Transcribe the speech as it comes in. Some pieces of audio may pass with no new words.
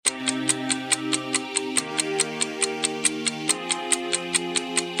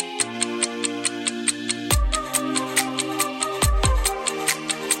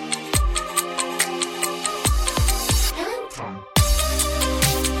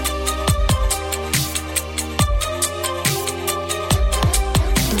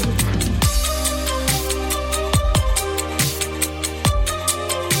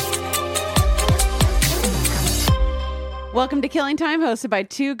Welcome to Killing Time, hosted by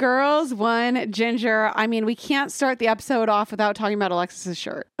two girls, one ginger. I mean, we can't start the episode off without talking about Alexis's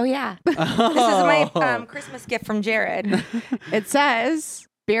shirt. Oh, yeah. This is my Christmas gift from Jared. It says,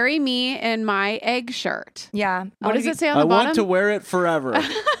 bury me in my egg shirt. Yeah. What does it say on the I bottom? want to wear it forever.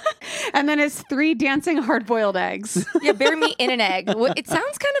 And then it's 3 dancing hard-boiled eggs. Yeah, bury me in an egg. Well, it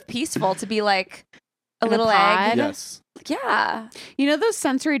sounds kind of peaceful to be like a In a little pod? egg. Yes. Yeah. You know those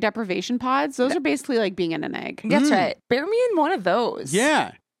sensory deprivation pods? Those are basically like being in an egg. That's right. Bury me in one of those.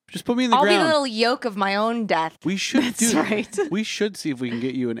 Yeah. Just put me in the I'll be ground. the little yolk of my own death. We should That's right. We should see if we can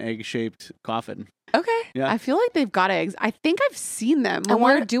get you an egg-shaped coffin. Okay. Yeah. I feel like they've got eggs. I think I've seen them. I When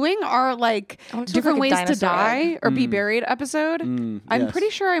we're want- doing our like I want to look different like a ways to dinosaur die egg. or be buried episode. Mm, I'm yes. pretty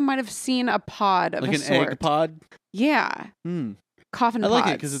sure I might have seen a pod of like a an sort. egg pod. Yeah. Mm. Coffin I pods.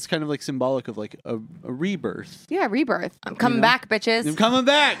 like it because it's kind of like symbolic of like a rebirth. Yeah, rebirth. I'm coming know? back, bitches. I'm coming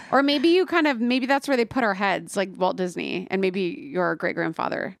back. Or maybe maybe that's where they put our heads, like Walt Disney, and maybe your great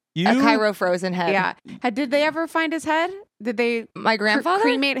grandfather. You A Cairo frozen head. Yeah. Did they ever find his head? Did they My grandfather?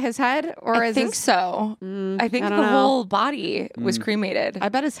 cremate his head? Or I is think his... so. Mm, I think don't the know. whole body was cremated. I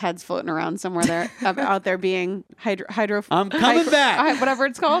bet his head's floating around somewhere there, out there being hydro. I'm coming back. Whatever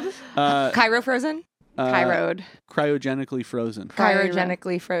it's called. Cairo frozen? Kyrode. Cryogenically frozen.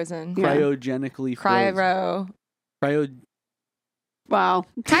 Cryogenically frozen. Yeah. Cryogenically frozen. Cryo. Wow.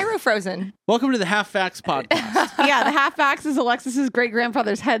 Cairo frozen. Welcome to the Half Facts podcast. Yeah, the half facts is Alexis's great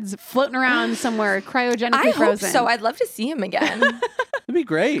grandfather's head's floating around somewhere, cryogenically I hope frozen. so. I'd love to see him again. That'd be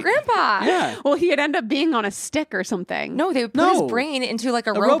great. Grandpa. Yeah. Well, he'd end up being on a stick or something. No, they would put No. his brain into like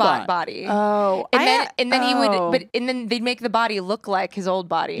a robot. robot body. Oh, and then he would, and then they'd make the body look like his old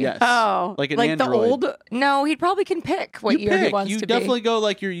body. Yes. Oh, Like an the android. old. No, he probably can pick what You year he pick. wants You to definitely be. go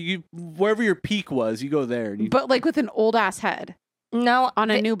like you wherever your peak was. You go there. And you, But like with an old ass head. No, On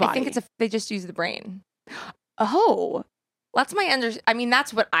a new I think body. they just use the brain. Oh, That's my I mean,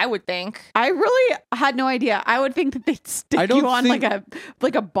 that's what I would think. I really had no idea. I would think that they'd I stick don't you on think-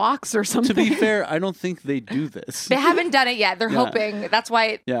 like a box or something. to be fair, I don't think they do this. They haven't done it yet. They're Yeah. hoping. That's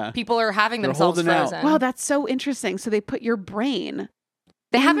why Yeah. people are having They're themselves holding out. frozen. Wow, that's so interesting. So they put your brain,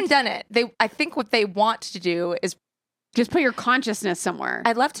 They haven't done it. I think what they want to do is. just put your consciousness somewhere.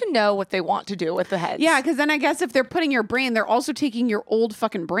 I'd love to know what they want to do with the heads. Yeah, because then I guess if they're putting your brain, they're also taking your old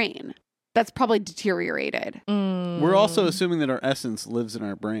fucking brain. That's probably deteriorated. We're also assuming that our essence lives in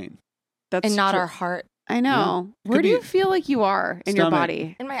our brain. That's and not true. our heart. I know. Yeah. Where Could do you be feel like you are in your stomach.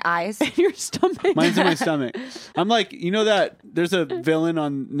 body? In my eyes. In your stomach. Mine's in my stomach. I'm like, you know that there's a villain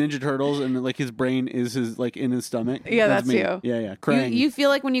on Ninja Turtles and like his brain is his like in his stomach. Yeah, that's me. you. Yeah, yeah. Krang. You feel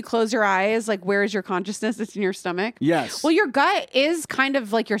like when you close your eyes, like where is your consciousness? It's in your stomach. Yes. Well, your gut is kind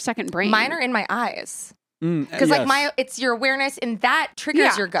of like your second brain. Mine are in my eyes. Because Like it's your awareness and that triggers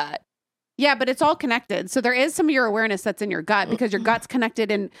Yeah. your gut. Yeah, but it's all connected. So there is some of your awareness that's in your gut because your gut's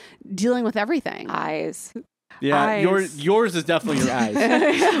connected in dealing with everything. Eyes. yeah, eyes. yours is definitely your eyes.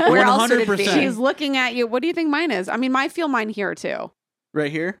 Where else would it be? 100%. She's looking at you. What do you think mine is? I mean, I feel mine here too.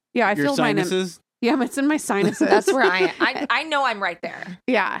 Right here. Yeah, I Your feel mine. sinuses. Yeah, it's in my sinuses. That's where I am. I know I'm right there.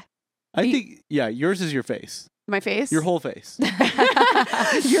 Yeah, I think yours is your face. my face. Your whole face.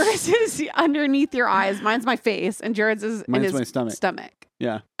 Yours is underneath your eyes. Mine's my face, and Jared's is in Mine's his my stomach.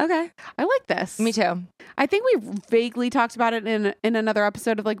 Yeah. Okay. I like this. Me too. I think we vaguely talked about it in another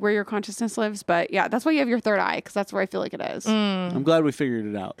episode of like where your consciousness lives, but yeah, that's why you have your third eye because that's where I feel like it is. I'm glad we figured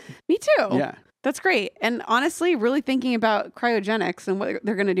it out. Me too. Yeah. That's great. And honestly, really thinking about cryogenics and what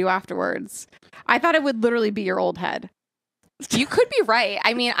they're going to do afterwards. I thought it would literally be your old head. You could be right.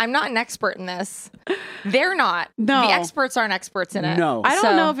 I mean, I'm not an expert in this. They're not. No. The experts aren't experts in it. No. I don't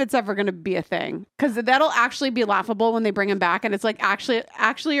So- know if it's ever going to be a thing because that'll actually be laughable when they bring him back. And it's like,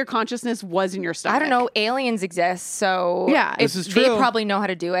 actually your consciousness was in your stomach. I don't know. Aliens exist, so Yeah. This is they true. probably know how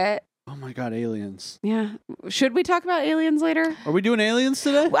to do it. Oh my God, aliens. Yeah. Should we talk about aliens later? Are we doing aliens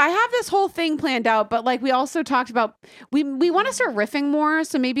today? I have this whole thing planned out, but like we also talked about, we want to start riffing more.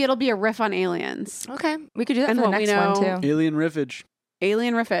 So maybe it'll be a riff on aliens. Okay, we could do that And for the what we next one know- too. Alien riffage.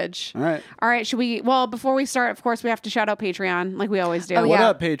 Alien riffage. All right. All right. Should we? Well, before we start, of course, we have to shout out Patreon like we always do. Oh, What yeah.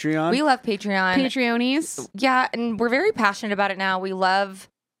 up, Patreon? We love Patreon. Patreonies. Yeah, and we're very passionate about it now. We love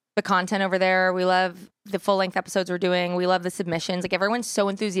the content over there. We love the full length episodes we're doing. We love the submissions. Like everyone's so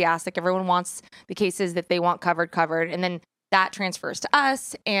enthusiastic. Everyone wants the cases that they want covered. And then that transfers to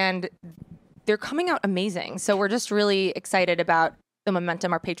us and they're coming out amazing. So we're just really excited about the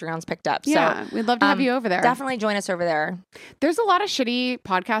momentum our Patreon's picked up. Yeah, So we'd love to have you over there. definitely join us over there. There's a lot of shitty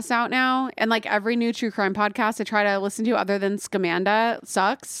podcasts out now, and like every new true crime podcast I try to listen to, other than Scamanda,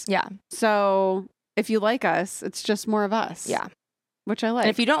 sucks. Yeah. So if you like us, it's just more of us. Yeah. which I like. And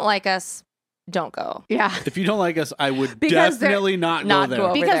if you don't like us, don't go. Yeah. If you don't like us, I would Because they're- definitely not not go go there.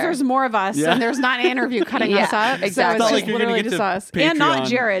 over Because there. there's more of us Yeah. and there's not an interview cutting us Yeah, up. exactly. So It's it's not just like you're gonna literally get just to us. And not Patreon.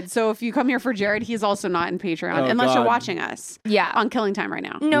 Jared. So if you come here for Jared, he's also not in Patreon Oh, unless you're God. watching us Yeah. on Killing Time right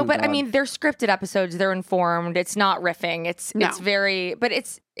now. No, Oh, but I God. mean, they're scripted episodes. They're informed. It's not riffing. It's No. very, but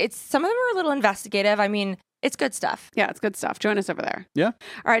it's some of them are a little investigative. I mean, it's good stuff. Yeah, it's good stuff. Join us over there. Yeah.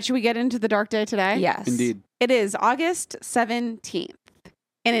 All right, should we get into the dark day today? Yes, Indeed. It is August 17th.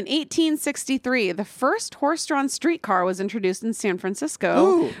 And in 1863, the first horse-drawn streetcar was introduced in San Francisco,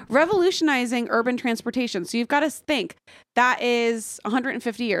 Ooh. revolutionizing urban transportation. So you've got to think that is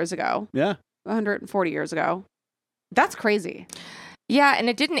 150 years ago, Yeah. 140 years ago. That's crazy. Yeah, and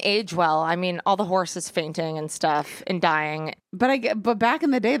it didn't age well. I mean, all the horses fainting and stuff and dying. But back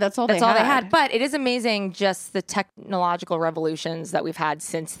in the day, that's all That's they all had. they had. But it is amazing just the technological revolutions that we've had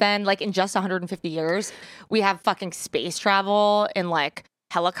since then. Like in just 150 years, we have fucking space travel and like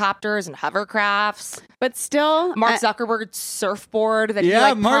helicopters and hovercrafts. But still, Mark Zuckerberg's surfboard that he Yeah,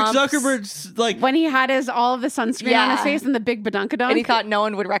 like Mark pumps. Zuckerberg's like when he had all of the sunscreen on his Yeah. face and the big badunkadunk. And he thought no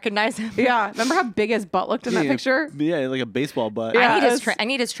one would recognize him. yeah, remember how big his butt looked in that Yeah. picture? yeah, like a baseball butt. Yeah. I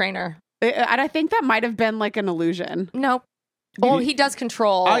need his trainer. And I think that might have been like an illusion. Nope. Well, he does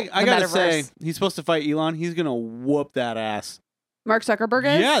control I the gotta metaverse. say, he's supposed to fight Elon. He's gonna whoop that ass. Mark Zuckerberg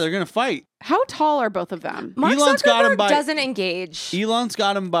is? Yeah, they're gonna fight. How tall are both of them? Mark Elon's got him Zuckerberg by- doesn't engage. Elon's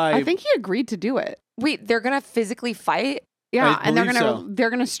got him by. I think he agreed to do it. Wait, they're gonna physically fight? Yeah, I and they're believe gonna so. they're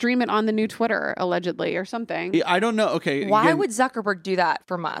gonna stream it on the new Twitter allegedly or something. I don't know. Okay, Why again, would Zuckerberg do that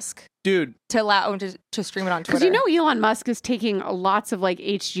for Musk dude? to allow him to stream it on Because Twitter? you know Elon Musk is taking lots of like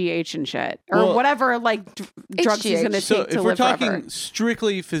HGH and shit or Well- whatever like drugs he's HGH. gonna So take if to we're live talking forever.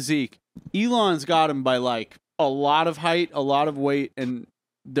 strictly physique, Elon's got him by like a lot of height, a lot of weight, and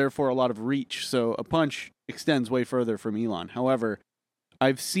therefore a lot of reach. So a punch extends way further from Elon. However,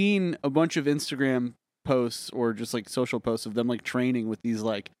 I've seen a bunch of Instagram posts or just like social posts of them like training with these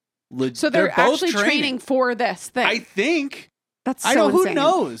like. So they're both actually training for this thing. I think. That's so I know insane. who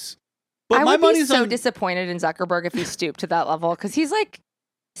knows. But I my would be money's so on. disappointed in Zuckerberg if he stooped to that level because he's like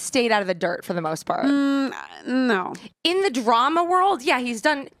stayed out of the dirt for the most part. No. In the drama world, yeah, he's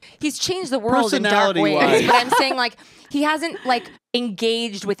changed the world in dark ways. Personality-wise. But I'm saying like he hasn't like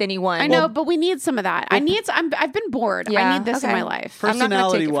engaged with anyone. I know, but we need some of that. I've been bored. I Yeah, need this in okay. my life. I'm not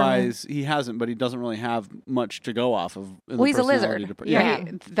gonna take it from Personality-wise, he hasn't, but he doesn't really have much to go off of. in Well, the he's a personality lizard. Yeah,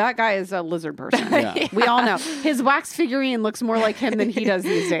 Yeah. that guy is a lizard person. Yeah. We all know. His wax figurine looks more like him than he does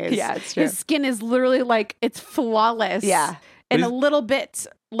these days. Yeah, it's true. His skin is literally like it's flawless. Yeah. And But a little bit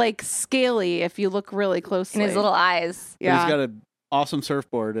like scaly if you look really closely. in his little eyes. But yeah. he's got an awesome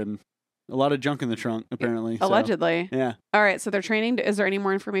surfboard and a lot of junk in the trunk, apparently. so, Allegedly. yeah. All right, so they're training. Is there any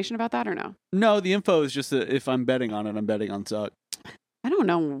more information about that or no? No, the info is just that if I'm betting on it, I'm betting on Zuck. I don't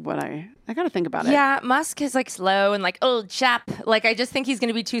know what I got to think about it. Yeah, Musk is like slow and like old chap. Like I just think he's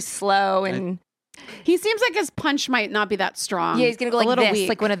gonna be too slow and He seems like his punch might not be that strong. yeah, he's gonna go a like little this, weak.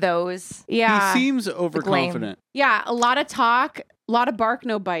 like one of those. Yeah. He seems overconfident. Yeah, a lot of talk, a lot of bark,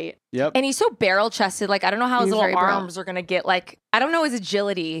 no bite. Yep. And he's so barrel chested. Like I don't know how his He's very little barrel- arms are gonna get. Like I don't know his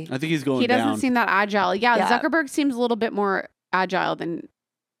agility. I think he's going He doesn't down. seem that agile. Yeah, Yeah. Zuckerberg seems a little bit more agile than.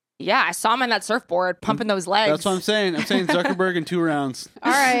 Yeah, I saw him on that surfboard pumping those legs. That's what I'm saying. I'm saying Zuckerberg in 2 rounds.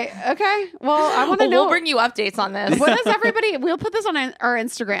 All right. Okay. Well, I want to Well, know. we'll bring you updates on this. What does everybody? We'll put this on our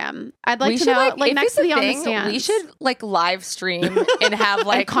Instagram. I'd like we to should know, like if next it's to a the on the thing, stands. we should like live stream and have like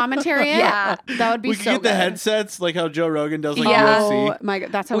like commentary. It? Yeah. that would be We so could get the good. headsets like how Joe Rogan does like Yeah. UFC. Oh my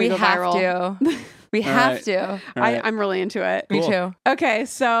god, that's how we, we go have viral. to. We All have right. to. All right. I'm really into it. Me Cool. too. Okay,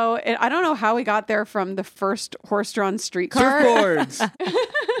 so I don't know how we got there from the first horse-drawn streetcar. Surfboards.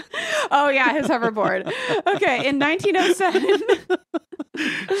 Oh yeah, his hoverboard. Okay, in 1907.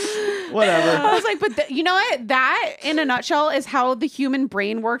 Whatever. I was like, but you know what? That, in a nutshell, is how the human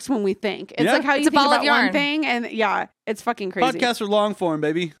brain works when we think. It's Yeah. like how you It's a think ball of about one yarn. thing, and yeah, it's fucking crazy. Podcasts are long form,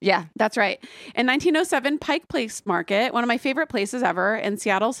 baby. Yeah. That's right. In 1907, Pike Place Market, one of my favorite places ever in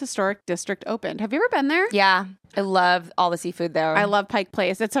Seattle's historic district, opened. Have you ever been there? Yeah. I love all the seafood there. I love Pike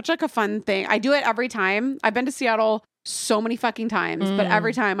Place. It's such like a fun thing. I do it every time. I've been to Seattle so many fucking times, but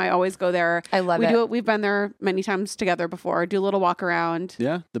every time I always go there. I love we it. do it. We've been there many times together before. Do a little walk around.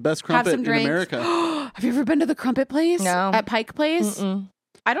 Yeah, the best Have crumpet some in drinks. America. Have you ever been to the Crumpet Place? No. At Pike Place? Mm-mm.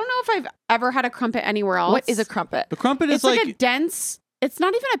 I don't know if I've ever had a crumpet anywhere else. What is a crumpet? The crumpet is It's like a dense. It's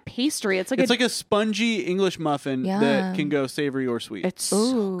not even a pastry. It's like it's a. like a spongy English muffin Yeah. that can go savory or sweet. It's so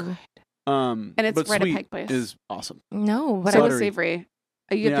Ooh. good. And it's but right at sweet Pike Place. is awesome. No, but So I is buttery. savory.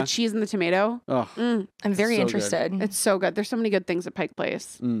 You get Yeah. the cheese and the tomato. Oh, I'm very So good. interested. It's so good. There's so many good things at Pike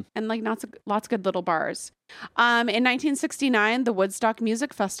Place, Mm. and like lots of good little bars. In 1969, the Woodstock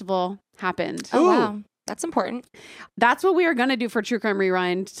Music Festival happened. Oh, Ooh. wow. That's important. That's what we are going to do for True Crime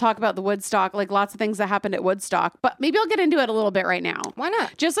Rewind. To talk about the Woodstock, like lots of things that happened at Woodstock. But maybe I'll get into it a little bit right now. Why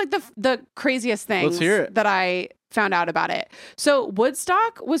not? Just like the craziest things Let's hear it. that I found out about it. So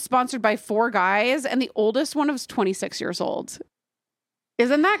Woodstock was sponsored by 4 guys, and the oldest one was 26 years old.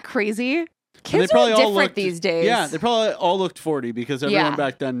 Isn't that crazy? Kids probably are all different looked- these days. Yeah, they probably all looked 40 because everyone Yeah.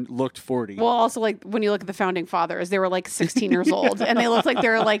 back then looked 40. Well, also like when you look at the founding fathers, they were like 16 years old, and they looked like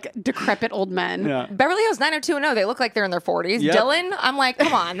they're like decrepit old men. yeah. Beverly Hills 90210, they look like they're in their 40s. Yep. Dylan, I'm like,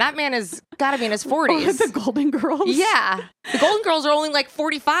 come on, that man has got to be in his Or 40s. the Golden Girls. Yeah. The Golden Girls are only like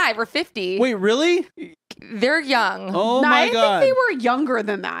 45 or 50. Wait, really? They're young. Oh No, my I god. think they were younger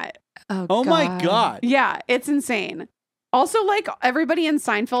than that. Oh my god. Yeah, it's insane. Also, like everybody in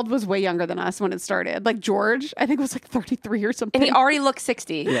Seinfeld was way younger than us when it started. Like George, I think was like 33 or something. And he already looks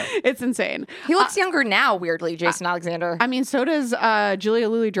 60. Yeah. It's insane. He looks younger now, weirdly, Jason Alexander. I mean, so does Julia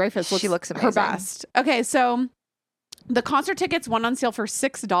Louis-Dreyfus. She looks her amazing. best. Okay, so the concert tickets went on sale for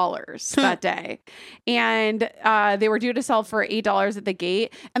 $6 that day, and they were due to sell for $8 at the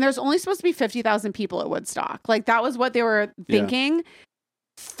gate. And there's only supposed to be 50,000 people at Woodstock. Like that was what they were thinking.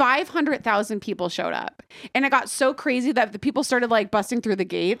 500,000 people showed up, and it got so crazy that the people started like busting through the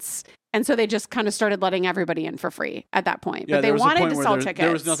gates, and so they just kind of started letting everybody in for free at that point. Yeah, But they there was a wanted point to where sell there, tickets.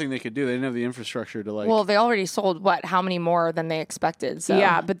 There was nothing they could do. They didn't have the infrastructure to like. well, they already sold, what, how many more than they expected? So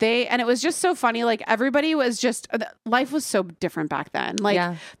Yeah, but and it was just so funny. Like everybody was just, life was so different back then. Like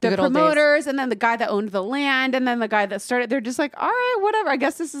Yeah, the good old days. promoters, and then the guy that owned the land, and then the guy that started, they're just like, all right, whatever. I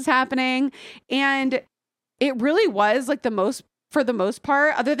guess this is happening. And it really was like for the most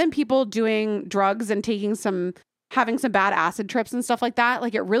part, other than people doing drugs and having some bad acid trips and stuff like that,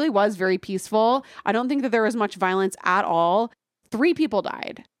 like it really was very peaceful. I don't think that there was much violence at all. 3 people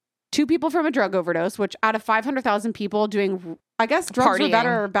died. 2 people from a drug overdose, which out of 500,000 people doing, I guess drugs were Partying.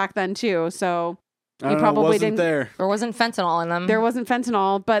 better back then too. So I don't know, probably wasn't didn't- there. There wasn't fentanyl in them. there wasn't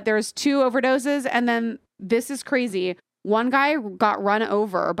fentanyl, but there's 2 overdoses. And then this is crazy. One guy got run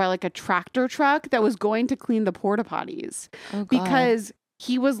over by like a tractor truck that was going to clean the porta potties Oh, God. because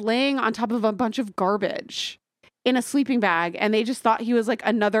he was laying on top of a bunch of garbage in a sleeping bag, and they just thought he was like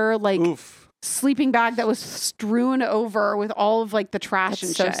another like Oof. sleeping bag that was strewn over with all of like the trash That's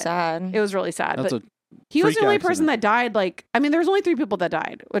and so shit. sad. It was really sad. That's but a he was freak the only accident. person that died. Like, I mean, there was only 3 people that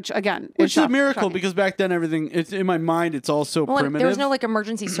died, which again, which is a shock- miracle shocking. because back then everything it's in my mind it's all so Well, and primitive. there was no like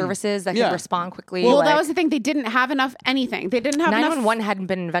emergency services that Yeah. could respond quickly. Well, like, that was the thing. They didn't have enough anything. They didn't have enough. 911 hadn't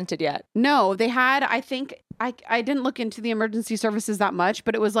been invented yet. No, they had, I think, I didn't look into the emergency services that much,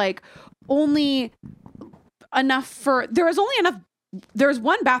 but it was like only enough there was only enough. There's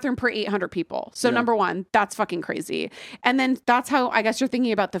 1 bathroom per 800 people. So Yeah. number 1, that's fucking crazy. And then that's how I guess you're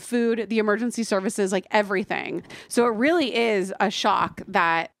thinking about the food, the emergency services, like everything. So it really is a shock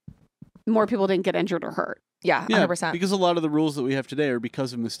that more people didn't get injured or hurt. Yeah, yeah, 100%. because a lot of the rules that we have today are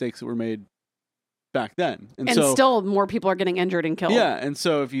because of mistakes that were made back then. And And so still more people are getting injured and killed. yeah, and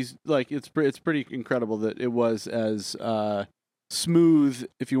so if you like it's pretty incredible that it was as smooth,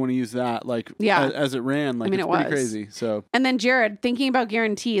 if you want to use that, like Yeah. as it ran, like mean, it's it pretty was. crazy. So And then Jared, thinking about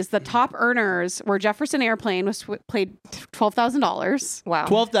guarantees, the top earners were Jefferson Airplane was paid $12,000. wow.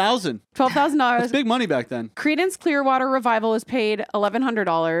 12,000. That's $12,000. big money back then. Credence Clearwater Revival was paid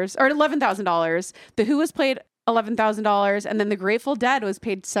 $1,100 or $11,000. The Who was paid $11,000, and then the Grateful Dead was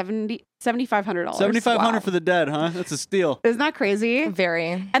paid $7,500. 7,500 Wow. for the Dead, huh? That's a steal. Isn't that crazy?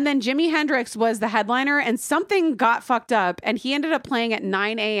 Very. And then Jimi Hendrix was the headliner, and something got fucked up, and he ended up playing at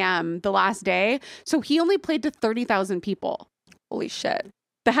 9 a.m. the last day. So he only played to 30,000 people. Holy shit.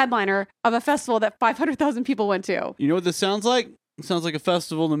 The headliner of a festival that 500,000 people went to. You know what this sounds like? It sounds like a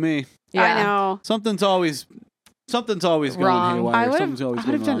festival to me. I know. Something's always going Wrong. haywire. I would Something's have always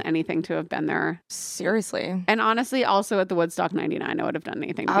going done wrong. anything to have been there. Seriously. And honestly, also at the Woodstock 99, I would have done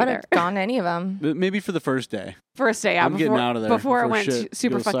anything to I be would there. have gone to any of them. But maybe for the first day. First day, yeah, I'm getting out of there before it before went shit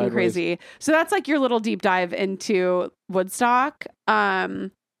super goes fucking sideways. crazy. So that's like your little deep dive into Woodstock.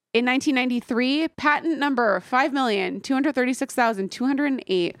 In 1993, patent number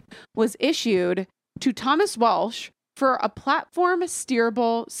 5,236,208 was issued to Thomas Walsh for a platform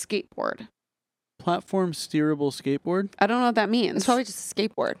steerable skateboard. Platform steerable skateboard? I don't know what that means. It's probably just a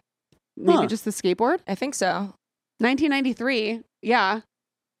skateboard. Maybe Huh. just the skateboard. I think so. 1993, yeah.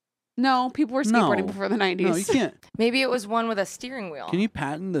 No, people were skateboarding No. before the 90s. No, you can't. Maybe it was one with a steering wheel. Can you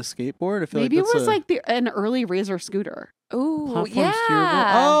patent the skateboard? I feel Maybe like it was like an early Razor scooter. Ooh, Platform yeah.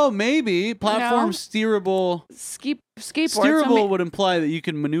 steerable. Oh, maybe platform No. steerable. Skateboard. Steerable would imply that you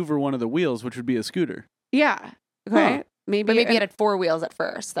can maneuver one of the wheels, which would be a scooter. Yeah. Okay. Huh. Maybe. But maybe it had 4 wheels at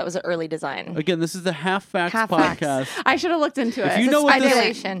first. That was an early design. Again, this is the Half Facts Half Facts. podcast. I should have looked into it. If you know what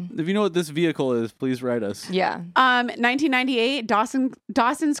Speculation. if you know what this vehicle is, please write us. Yeah. 1998,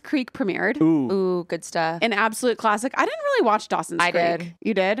 Dawson's Creek premiered. Ooh. Ooh, good stuff. An absolute classic. I didn't really watch Dawson's I Creek. did.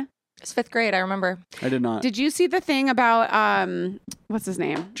 You did? It's 5th grade, I remember. I did not. Did you see the thing about what's his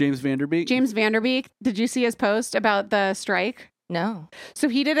name? James Vanderbeek? James Vanderbeek. Did you see his post about the strike? No. So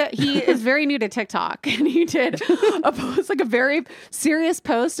he is very new to TikTok, and he did a post, like a very serious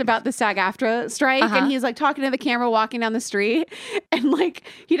post about the SAG-AFTRA strike. Uh-huh. And he's like talking to the camera, walking down the street, and like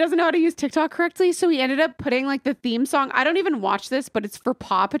he doesn't know how to use TikTok correctly. So he ended up putting like the theme song. I don't even watch this, but it's for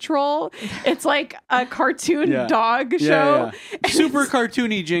Paw Patrol. It's like a cartoon Yeah. dog show. Yeah. Super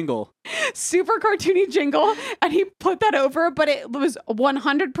cartoony jingle. Super cartoony jingle, and he put that over, but it was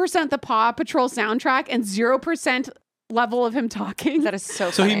 100% the Paw Patrol soundtrack and 0% level of him talking. That is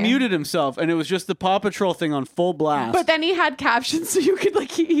so So funny. he muted himself, and it was just the Paw Patrol thing on full blast. But then he had captions, so you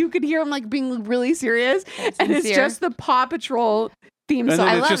could you could hear him like being really serious, and it's sincere. just the Paw Patrol theme and song.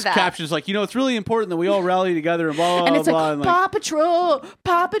 then I it's love just that. captions like, it's really important that we all rally together and blah, blah, and it's blah. like, and,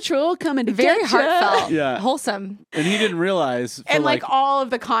 Paw Patrol coming to Very get ya." heartfelt. Yeah. Wholesome. and he didn't realize. For And like all of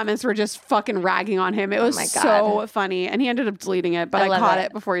the comments were just fucking ragging on him. It was my so God. funny, and he ended up deleting it, but I I love caught it.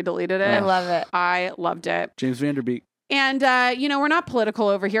 it before he deleted it. I love it. I loved it. James Vanderbeek. And, we're not political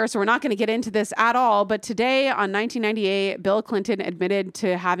over here, so we're not going to get into this at all. But today, on 1998, Bill Clinton admitted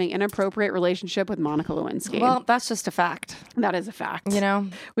to having an inappropriate relationship with Monica Lewinsky. Well, that's just a fact. that is a fact. You know?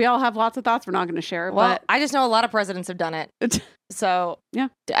 We all have lots of thoughts we're not going to share. Well, I just know a lot of presidents have done it. So, Yeah.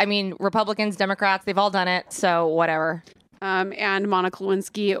 I mean, Republicans, Democrats, they've all done it. So, whatever. and Monica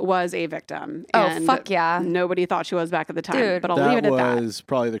Lewinsky was a victim. Oh, And fuck yeah. Nobody thought she was back at the time. Dude. But I'll leave it at that. was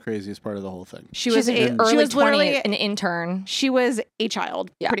probably the craziest part of the whole thing. She was She's a, early she was 20s, literally an intern. she was a child,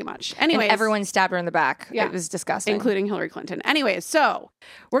 Yeah. pretty much. And Anyways, everyone stabbed her in the back. Yeah. It was disgusting. including Hillary Clinton. Anyways, so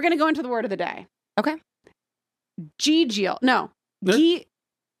we're going to go into the word of the day. Okay. Gigil. No.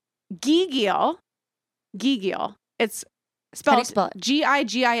 Gigil. Gigil. It's How do you spelled spell it?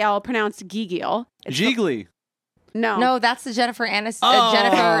 Gigil, pronounced Gigil. It's Jiggly. no. No, that's the Jennifer Lopez,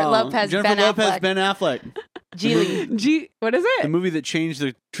 Jennifer Ben Lopez, Affleck. Ben Affleck. Geely. What is The it? movie that changed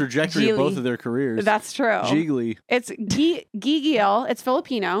the trajectory of Geely. both of their careers. That's true. Jiggly. It's Gigil. It's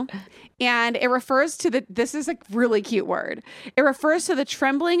Filipino. And it refers to this is a really cute word. It refers to the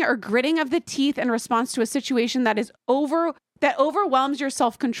trembling or gritting of the teeth in response to a situation that overwhelms your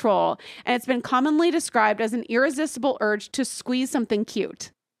self-control. And it's been commonly described as an irresistible urge to squeeze something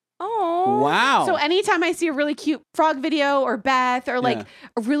cute. Oh. Wow. So anytime I see a really cute frog video or Beth or like Yeah.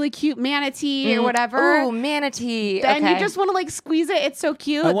 a really cute manatee or whatever, Ooh, manatee. then okay. you just want to like squeeze it. It's so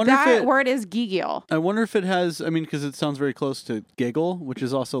cute. I wonder if That it- word is Gigil. I wonder if it has, because it sounds very close to giggle, which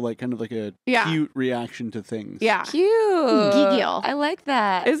is also like kind of like a Yeah. cute reaction to things. Yeah. Cute. Gigil. I like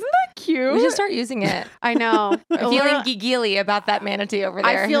that. Isn't that cute? We should start using it. I know. I'm feeling gigily about that manatee over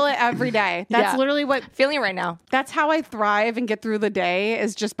there. I feel it every day. That's Yeah. literally Feeling it right now. that's how I thrive and get through the day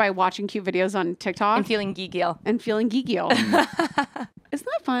is just by watching cute videos on TikTok I'm feeling gigil. and feeling Gigil. Isn't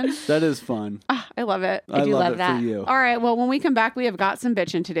that fun? That is fun. Ah, I love it. I do love love it that. for you. All right. Well, when we come back, we have got some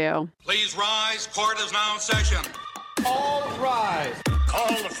bitching to do. Please rise. Court is now in session. All rise. Call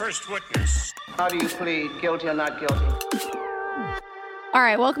the first witness. How do you plead, guilty or not guilty? All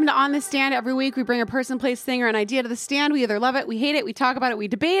right, welcome to On the Stand. Every week we bring a person, place, thing, or an idea to the stand. We either love it, we hate it, we talk about it, we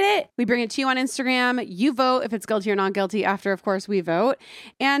debate it. We bring it to you on Instagram. You vote if it's guilty or not guilty after, of course, we vote.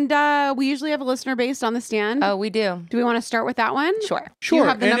 And we usually have a listener based on the stand. Oh, we do. Do we want to start with that one? Sure. Do Sure. you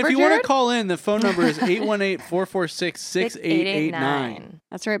have the and number, if you want Jared? to call in, the phone number is 818-446-6889.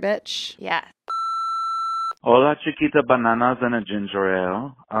 That's right, bitch. Yeah. Hola, Chiquita Bananas and a ginger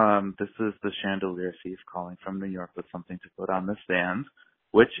ale. This is the Chandelier Thief calling from New York with something to put on the stand,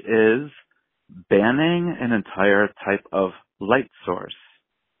 which is banning an entire type of light source.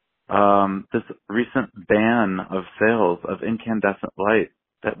 This recent ban of sales of incandescent light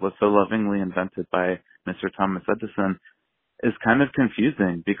that was so lovingly invented by Mr. Thomas Edison is kind of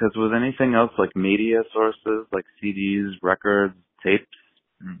confusing because with anything else like media sources, like CDs, records, tapes,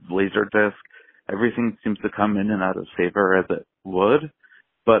 Laserdisc, everything seems to come in and out of favor as it would.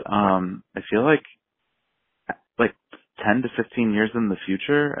 But I feel like 10 to 15 years in the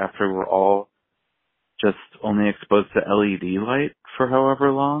future, after we're all just only exposed to LED light for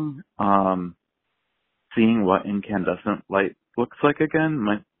however long, seeing what incandescent light looks like again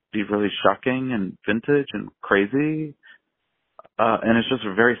might be really shocking and vintage and crazy. And it's just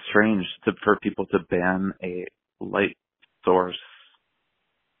very strange for people to ban a light source.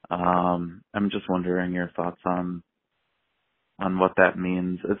 I'm just wondering your thoughts on what that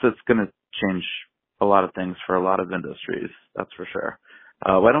means. It's going to change a lot of things for a lot of industries, that's for sure.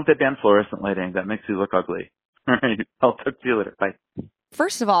 Why don't they ban fluorescent lighting? That makes you look ugly. All right, I'll talk to you later. Bye.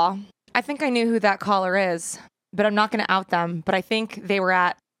 First of all, I think I knew who that caller is, but I'm not going to out them. But I think they were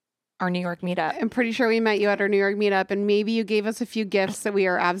at our New York meetup. I'm pretty sure we met you at our New York meetup, and maybe you gave us a few gifts that we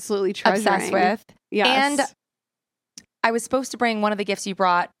are absolutely treasuring. Obsessed with. Yes. And I was supposed to bring one of the gifts you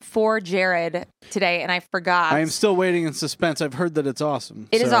brought for Jared today, and I forgot. I am still waiting in suspense. I've heard that it's awesome.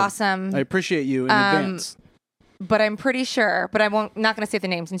 It is so awesome. I appreciate you in advance. But I'm pretty sure, but not going to say the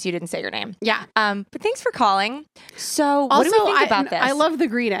name since you didn't say your name. Yeah. But thanks for calling. So what Also, do we think about this? I love the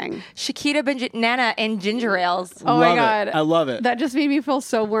greeting. Chiquita Nana and ginger ales. Oh Love my God. it. I love it. That just made me feel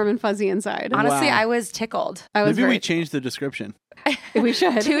so warm and fuzzy inside. Honestly, Wow. I was tickled. I was Maybe very, we change the description. we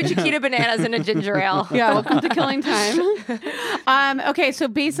should. 2 Chiquita bananas and a ginger ale. Yeah, welcome to Killing Time. Okay, so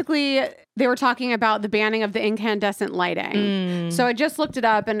basically they were talking about the banning of the incandescent lighting. So I just looked it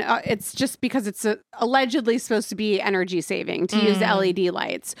up, and it's just because it's allegedly supposed to be energy saving to use the LED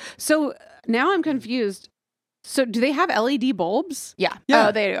lights. So now I'm confused. So do they have LED bulbs? Yeah. Yeah.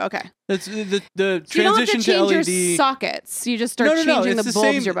 Oh, they do. Okay. It's the So you don't have to transition change to your LED. sockets. You just start No, changing it's the bulbs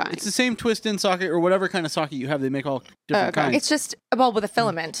same, you're buying. It's the same twist-in socket or whatever kind of socket you have. They make all different Okay. kinds. It's just a bulb with a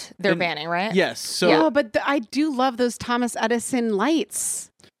filament they're And- banning, right? Yes. So Yeah, but I do love those Thomas Edison lights.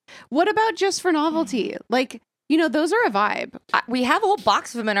 What about just for novelty? Like, those are a vibe. We have a whole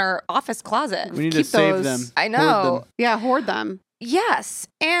box of them in our office closet. we need to keep save those. them. I hoard know. them. Yeah, hoard them. Yes.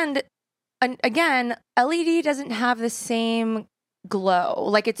 And again, LED doesn't have the same glow.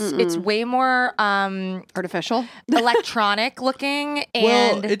 Like it's way more Artificial. electronic looking,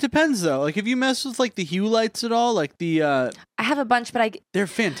 Well, and it depends though. Like if you mess with like the hue lights at all, like the I have a bunch, but they're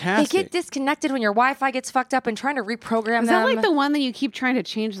they fantastic. get disconnected when your Wi-Fi gets fucked up and trying to reprogram Is them. that like the one that you keep trying to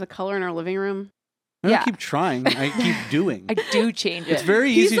change the color in our living room? I don't yeah. keep trying. I keep doing. I do change it. It's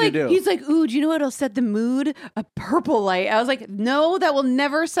very easy like, to do. He's like, ooh, do you know what'll set the mood? A purple light. I was like, no, that will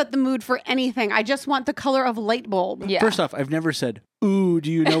never set the mood for anything. I just want the color of light bulb. Yeah. First off, I've never said, ooh,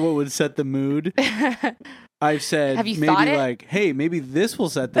 do you know what would set the mood? I've said Have you maybe thought it? like, hey, maybe this will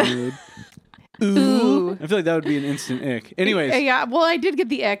set the mood. Ooh. Ooh. I feel like that would be an instant ick. Anyways, Yeah, well, I did get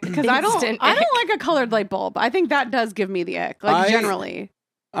the ick because I don't Instant like a colored light bulb. I think that does give me the ick, like generally.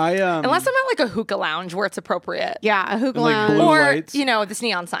 Unless Unless I'm at like a hookah lounge where it's appropriate. Yeah, a hookah Like lounge. blue Or, lights. this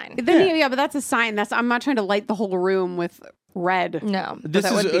neon sign. Then, yeah, but that's a sign. I'm not trying to light the whole room with red. No. this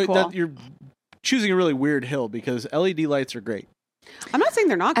that is would be cool. you're choosing a really weird hill because LED lights are great. I'm not saying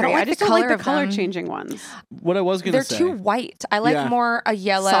they're not I great. don't I like just the don't like color the of color them. changing ones. What I was going They're to say, too white. I like Yeah. more a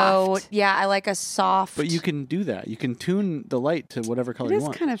yellow. Soft. Yeah, I like a soft. but you can do that. You can tune the light to whatever color It you is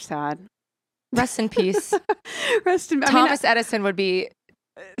want. kind of sad. Rest in peace. Rest in Thomas Edison would be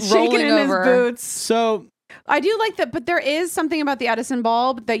shaking rolling in over. his boots. So I do like that, but there is something about the Edison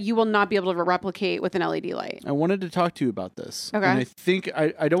bulb that you will not be able to replicate with an LED light. I wanted to talk to you about this. Okay. And I think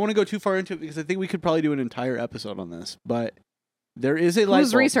I don't want to go too far into it because I think we could probably do an entire episode on this. But there is a light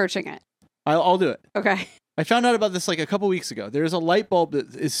Who's bulb. researching it? I'll do it. Okay. I found out about this like a couple weeks ago. There's a light bulb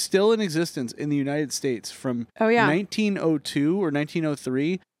that is still in existence in the United States from Oh, yeah. 1902 or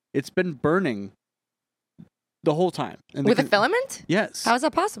 1903. It's been burning the whole time. And With a filament? Yes. How is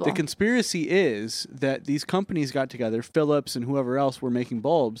that possible? The conspiracy is that these companies got together, Philips and whoever else were making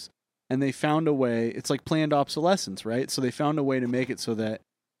bulbs, and they found a way. It's like planned obsolescence, right? So they found a way to make it so that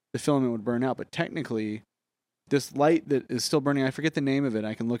the filament would burn out. But technically, this light that is still burning, I forget the name of it.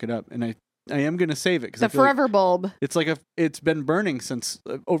 I can look it up, and I am going to save it because The forever bulb. it's been burning since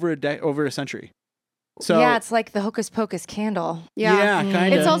over a century. So yeah, it's like the hocus pocus candle. Yeah.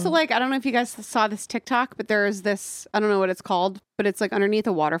 kind of. It's also like, I don't know if you guys saw this TikTok, but there's this, I don't know what it's called, but it's like underneath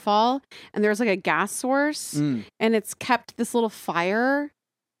a waterfall and there's like a gas source and it's kept this little fire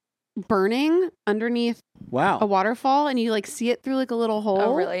burning underneath wow. a waterfall and you like see it through like a little hole.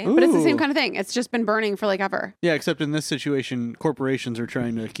 Oh, really? But it's the same Ooh. kind of thing. It's just been burning for like ever. Yeah, except in this situation, corporations are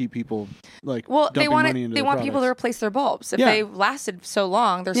trying to keep people like Well, they dumping want money into they their want people to products. replace their bulbs. If Yeah. they lasted so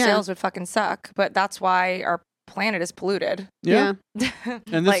long, their Yeah. sales would fucking suck. But that's why our planet is polluted. Yeah. Yeah.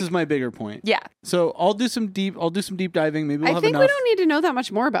 And this is my bigger point. Yeah. So I'll do some deep diving. Maybe we'll I have think enough. we don't need to know that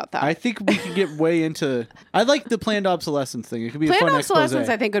much more about that. I think we could get way into. I like the planned obsolescence thing. It could be a Planned fun obsolescence, expose.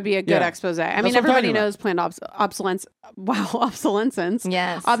 I think, would be a good Yeah. expose. I That's mean, what I'm everybody talking about. knows planned obsolescence. Wow, obsolescence.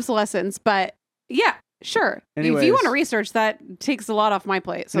 Yes. Obsolescence. But yeah, sure. If Anyways. you want to research that, takes a lot off my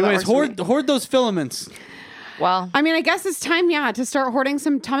plate. So that Anyways, works for me. hoard those filaments. Well, I mean, I guess it's time, to start hoarding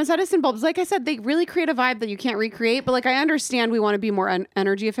some Thomas Edison bulbs. Like I said, they really create a vibe that you can't recreate. But like, I understand we want to be more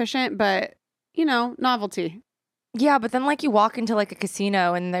energy efficient, but novelty. Yeah, but then like you walk into like a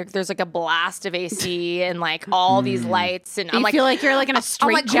casino and there's like a blast of AC and like all these lights and I'm You like, feel like you're like in a I'm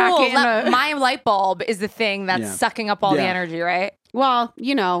straight like, jacket. cool. and a- My light bulb is the thing that's Yeah. sucking up all the Yeah. energy, right? Well,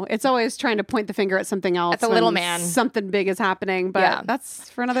 you know, it's always trying to point the finger at something else. At the little when man. Something big is happening, but Yeah. that's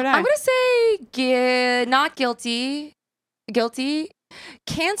for another day. I'm gonna say not guilty. Guilty.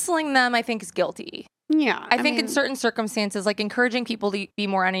 Canceling them, I think, is guilty. yeah. I think mean, in certain circumstances, like encouraging people to be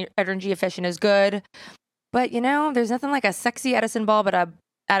more energy efficient is good. But you know, there's nothing like a sexy Edison bulb at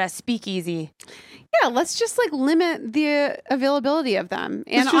a speakeasy. yeah, let's just like limit the availability of them.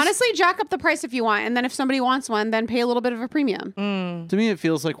 And just- honestly, jack up the price if you want. And then if somebody wants one, then pay a little bit of a premium. To me, it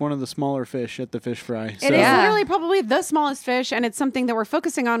feels like one of the smaller fish at the fish fry. It So- is Yeah. literally probably the smallest fish, and it's something that we're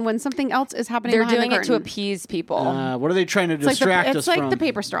focusing on when something else is happening. They're behind doing the it to curtain. appease people, What are they trying to It's like distract the, us it's like from? the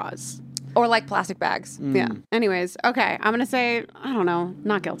paper straws. or like plastic bags. Yeah. Anyways, okay. I'm gonna say I don't know,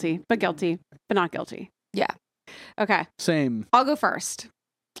 not guilty, but not guilty. Yeah. Okay, Same. I'll go first.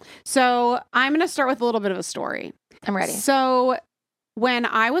 So I'm gonna start with a little bit of a story. I'm ready. So when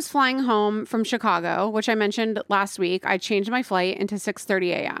I was flying home from Chicago, which I mentioned last week, I changed my flight into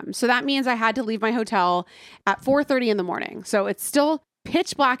 6:30 a.m. So that means I had to leave my hotel at 4:30 in the morning. So it's still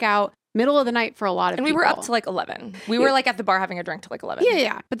pitch black out, middle of the night for a lot of And people. we were up to like 11. We were like at the bar having a drink till like 11.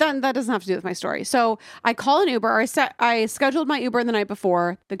 Yeah. But then that doesn't have to do with my story. So I call an Uber. I scheduled my Uber the night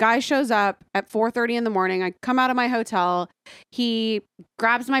before. The guy shows up at 4:30 in the morning. I come out of my hotel. He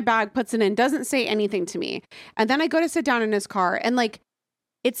grabs my bag, puts it in, doesn't say anything to me. And then I go to sit down in his car and like,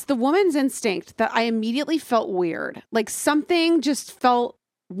 it's the woman's instinct that I immediately felt weird. Like something just felt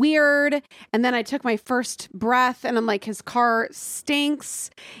weird. And then I took my first breath and I'm like, his car stinks.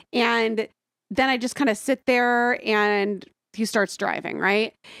 And then I just kind of sit there and he starts driving,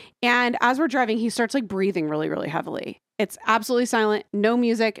 right? And as we're driving, he starts like breathing really, really heavily. It's absolutely silent, no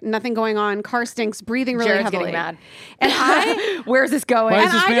music, nothing going on. Car stinks, breathing really Jared's heavily. getting mad. And I, Where's this going? Why is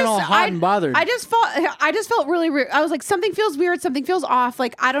and this I man just- all hot and bothered? I just felt really weird. I was like, something feels weird, something feels off.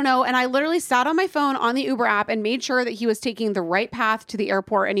 Like, I don't know. And I literally sat on my phone on the Uber app and made sure that he was taking the right path to the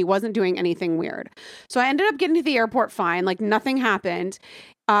airport and he wasn't doing anything weird. So I ended up getting to the airport fine. Like nothing happened.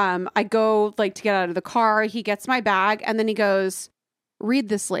 I go like to get out of the car. He gets my bag and then he goes, read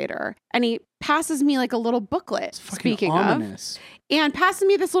this later. And he passes me like a little booklet, It's fucking speaking ominous. and passes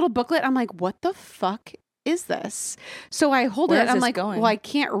me this little booklet. I'm like, what the fuck is this? So I hold Where it. is I'm this like, going? well, I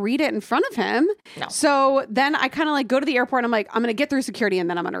can't read it in front of him. No. So then I kind of like go to the airport. I'm like, I'm going to get through security and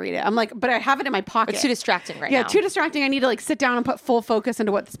then I'm going to read it. I'm like, but I have it in my pocket. It's too distracting right yeah, now. too distracting. I need to like sit down and put full focus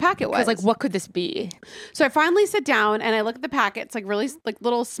into what this packet was. Because like, what could this be? So I finally sit down and I look at the packet. It's like really like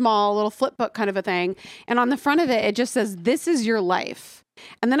little small, little flip book kind of a thing. And on the front of it, it just says, "This is your life."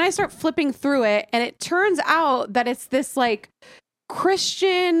 And then I start flipping through it and it turns out that it's this like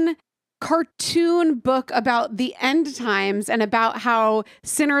Christian cartoon book about the end times and about how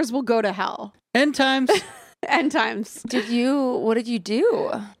sinners will go to hell. End times. End times. What did you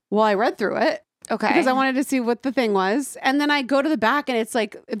do? Well, I read through it Okay. because I wanted to see what the thing was. And then I go to the back and it's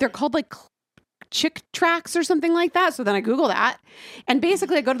like, they're called like chick tracks or something like that. So then I Google that. And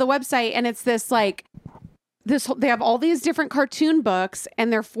basically I go to the website and it's this like, they have all these different cartoon books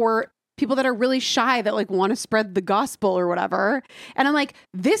and they're for people that are really shy that like want to spread the gospel or whatever. And I'm like,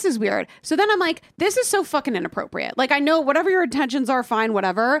 this is weird. So then I'm like, this is so fucking inappropriate. Like I know whatever your intentions are, fine,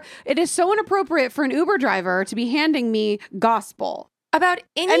 whatever. It is so inappropriate for an Uber driver to be handing me gospel. About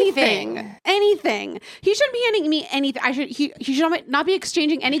anything. Anything. He shouldn't be handing me anything. He should not be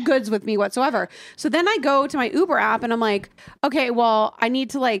exchanging any goods with me whatsoever. So then I go to my Uber app and I'm like, okay, well, I need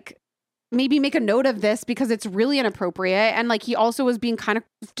to like maybe make a note of this because it's really inappropriate. And like he also was being kind of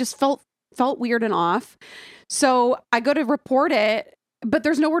just felt weird and off. So I go to report it, but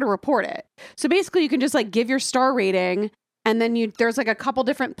there's nowhere to report it. So basically you can just like give your star rating and then there's like a couple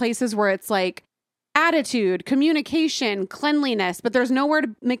different places where it's like attitude, communication, cleanliness, but there's nowhere to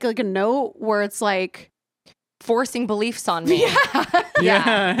make like a note where it's like Forcing beliefs on me.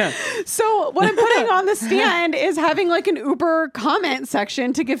 Yeah. So what I'm putting on the stand is having like an Uber comment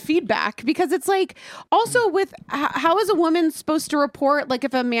section to give feedback because it's like also with how is a woman supposed to report like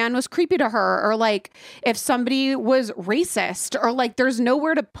if a man was creepy to her or like if somebody was racist or like there's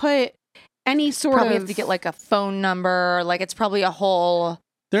nowhere to put any sort Probably of have to get like a phone number. Like it's probably a whole.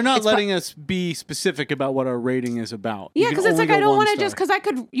 They're not letting us be specific about what our rating is about. Yeah, You can because it's only like I go don't one want to star. just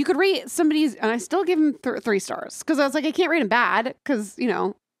because you could rate somebody's and I still give him 3 stars because I was like I can't rate him bad because you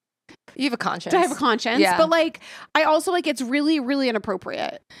know You have a conscience. I have a conscience, Yeah. but like I also like it's really really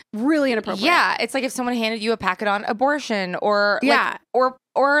inappropriate, Yeah, it's like if someone handed you a packet on abortion or Yeah. like,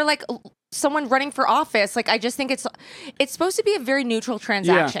 or like someone running for office. Like, I just think it's supposed to be a very neutral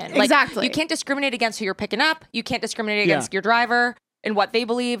transaction. Like, exactly. You can't discriminate against who you're picking up. You can't discriminate against your driver and what they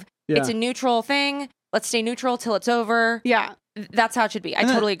believe. Yeah. It's a neutral thing. Let's stay neutral till it's over. Yeah. That's how it should be. I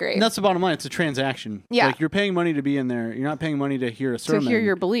totally agree. And that's the bottom line. It's a transaction. Yeah. Like, you're paying money to be in there. You're not paying money to hear a sermon. To hear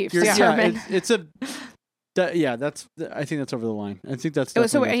your beliefs. You're- Yeah. it's a... that's. I think that's over the line. I think that's. So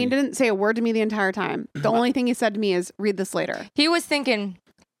definitely and he guilty. didn't say a word to me the entire time. The only thing he said to me is, "Read this later." He was thinking,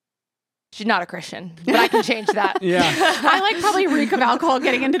 she's not a Christian, but I can change that. Yeah. I like probably reek of alcohol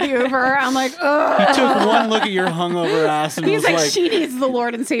getting into the Uber. I'm like, ugh. He took one look at your hungover ass and He's was like, like, she needs the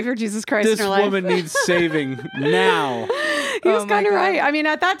Lord and Savior Jesus Christ "This in her life. woman needs saving now." He was Oh my kind of God. right. I mean,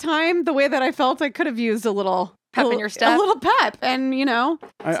 at that time, the way that I felt, I could have used a little Pep in your step. a little pep, and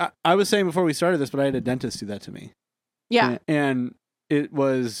I was saying before we started this, but I had a dentist do that to me. yeah, And it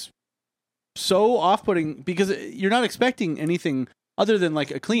was so off-putting because you're not expecting anything other than like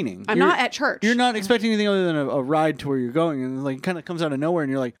a cleaning. I'm not at church. You're not expecting anything other than a ride to where you're going, and like kind of comes out of nowhere,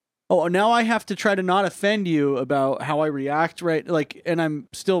 and you're like, "Oh, now I have to try to not offend you about how I react, right?" Like, and I'm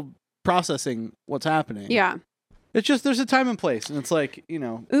still processing what's happening. Yeah, It's just there's a time and place, and it's like, you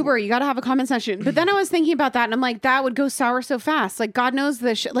know, Uber, you got to have a comment section. But then I was thinking about that, and I'm like, that would go sour so fast. Like, God knows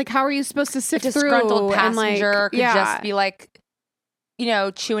this. Like, how are you supposed to A sift through? disgruntled and, like, passenger could yeah. just be like,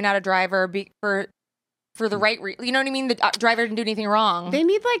 chewing out a driver for the right you know what I mean? The driver didn't do anything wrong. They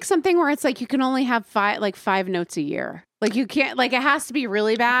need like something where it's like you can only have five notes a year. Like you can't, like it has to be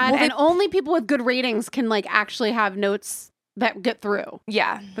really bad, Well, and only people with good ratings can like actually have notes that get through.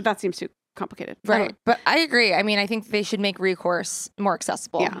 Yeah. But that seems too complicated. Right. But I agree. I mean, I think they should make recourse more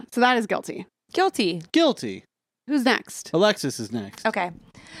accessible. Yeah. So that is guilty. Guilty. guilty. Who's next? Alexis is next. Okay.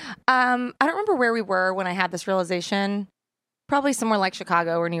 I don't remember where we were when I had this realization. Probably somewhere like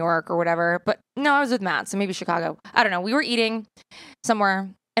Chicago or New York or whatever. But no, I was with Matt, so maybe Chicago. I don't know. We were eating somewhere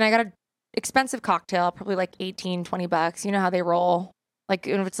and I got an expensive cocktail, probably like $18-20. You know how they roll. Like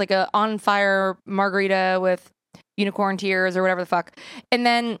if it's like a on fire margarita with unicorn tears or whatever the fuck. And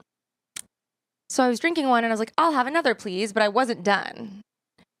then so I was drinking one and I was like, I'll have another, please. But I wasn't done.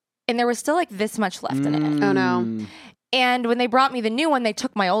 And there was still like this much left in it. Oh, no. Mm. And when they brought me the new one, they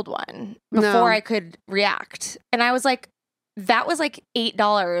took my old one before No. I could react. And I was like, that was like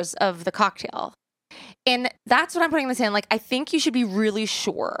 $8 of the cocktail. And that's what I'm putting this in. Like, I think you should be really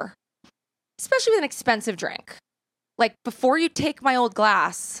sure, especially with an expensive drink. Like, before you take my old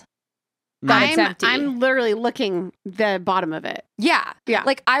glass, that it's empty. I'm literally licking the bottom of it. Yeah. Yeah.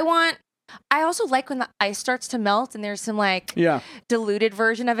 Like, I also like when the ice starts to melt and there's some like Yeah. diluted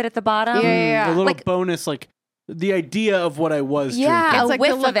version of it at the bottom. Yeah. A little Like- bonus, like the idea of what I was Yeah, drinking. It's a like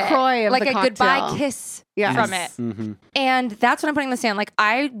whiff the of it. LaCroix of like the a cocktail. goodbye kiss Yes. from it. Mm-hmm. And that's what I'm putting this in. Like,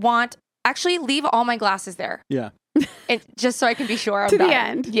 I want actually leave all my glasses there. Yeah. And just so I can be sure I'm To the done.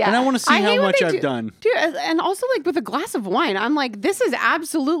 end. Yeah. And I want to see I hate how when much they I've do- done. Dude, and also like with a glass of wine, I'm like, this is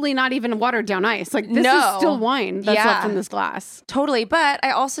absolutely not even watered down ice. Like this No. is still wine that's Yeah. left in this glass. Totally. But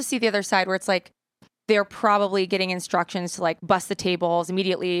I also see the other side where it's like they're probably getting instructions to like bust the tables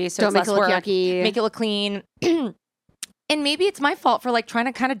immediately. So Don't it's make less it look work. yucky. Make it look clean. And maybe it's my fault for like trying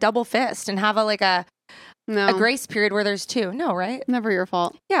to kind of double fist and have a No, grace period where there's two. No, right? never your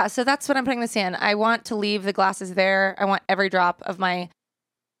fault. Yeah. So that's what I'm putting this in. I want to leave the glasses there. I want every drop of my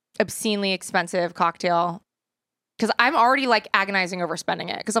obscenely expensive cocktail because I'm already like agonizing over spending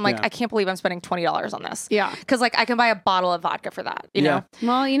it because I'm like, Yeah. I can't believe I'm spending $20 on this. Yeah. Because like I can buy a bottle of vodka for that, you know?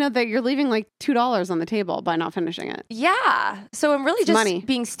 Well, you know that you're leaving like $2 on the table by not finishing it. Yeah. So I'm really It's just money.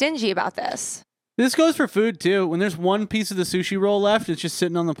 being stingy about this. This goes for food too. When there's one piece of the sushi roll left, it's just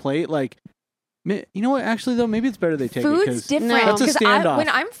sitting on the plate. Like, you know what? Actually, though, maybe it's better they take it. Food's 'Cause different. No. That's a 'Cause standoff. when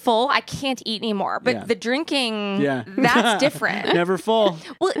I'm full, I can't eat anymore. But Yeah. the drinking, Yeah. that's different. Never full.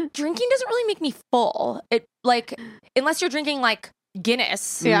 Well, drinking doesn't really make me full. It like unless you're drinking like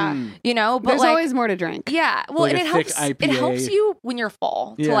Guinness, Yeah. Mm. you know. But There's like, always more to drink. yeah. Well, Like and a it thick helps. It IPA. helps you when you're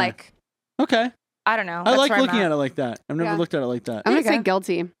full Yeah. to like. Okay. I don't know. I That's like where I'm looking at at it like that. I've never Yeah. looked at it like that. I'm There gonna you say go.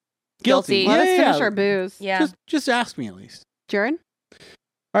 guilty. Guilty. Let us Yeah, finish yeah. our booze. Yeah. Just ask me at least. Jared?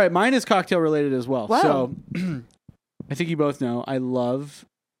 All right, mine is cocktail related as well. Whoa. So I think you both know I love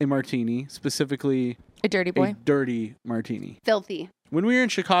a martini, specifically A dirty a boy. dirty martini. Filthy. When we were in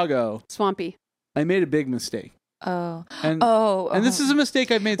Chicago, Swampy. I made a big mistake. Oh. And And this is a mistake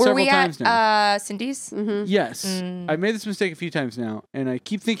I've made Were several we times at now. Cindy's? Mm-hmm. Yes. Mm. I've made this mistake a few times now, and I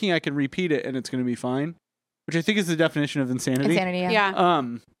keep thinking I can repeat it and it's going to be fine, which I think is the definition of insanity. Insanity. Yeah. Yeah.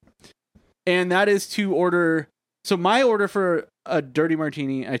 And that is to order. So my order for a dirty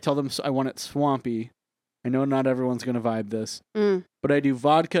martini, I tell them I want it swampy. I know not everyone's going to vibe this, Mm. but I do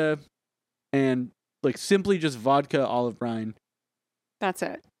vodka and like simply just vodka olive brine, That's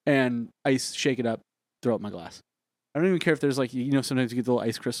it. and ice, shake it up, throw it in my glass. I don't even care if there's like, sometimes you get the little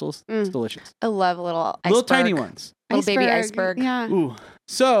ice crystals. It's delicious. I love little iceberg. Little tiny ones. Little baby iceberg. Yeah. Ooh.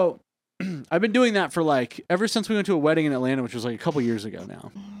 So I've been doing that for like, ever since we went to a wedding in Atlanta, which was like a couple years ago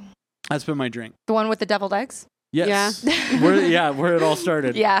now. That's been my drink. The one with the deviled eggs? Yes. Where it all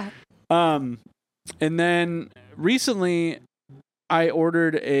started. Yeah. And then recently I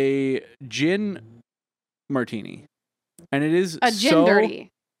ordered a gin martini. And it is A gin dirty.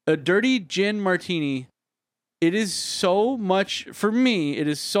 A dirty gin martini. It is so much, for me, it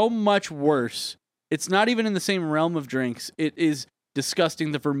is so much worse. It's not even in the same realm of drinks. It is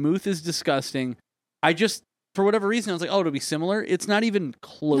disgusting. The vermouth is disgusting. I just, for whatever reason, I was like, oh, it'll be similar. It's not even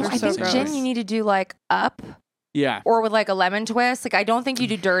close. They're I to so think the gross. gin you need to do like up Yeah. or with like a lemon twist. Like I don't think you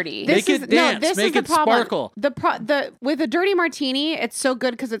do dirty. Make it dance. Make it sparkle. With a dirty martini, it's so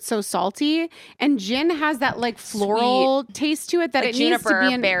good because it's so salty, and gin has that like floral taste to it that like it needs to juniper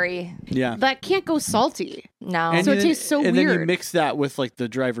be in. berry. Yeah. That can't go salty. No. And So it then- tastes so and then you weird. mix that with like the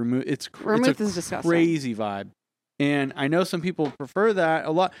dry vermouth. It's Vermouth a is disgusting. crazy vibe. And I know some people prefer that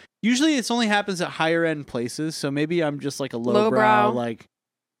a lot. Usually it's only happens at higher end places. So maybe I'm just like a lowbrow, Lowbrow. like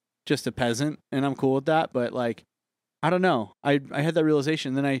just a peasant, and I'm cool with that. But like, I don't know. I had that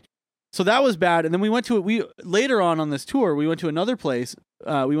realization. So that was bad. And then we went to later on this tour, we went to another place.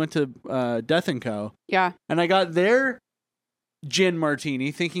 We went to Death and Co. Yeah. And I got their gin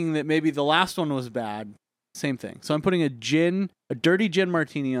martini, thinking that maybe the last one was bad. Same thing. So I'm putting a dirty gin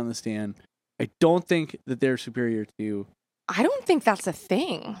martini on the stand. I don't think that they're superior to. I don't think that's a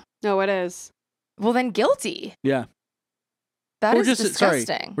thing. No, it is. Well, then guilty. Yeah. That Or is just, disgusting.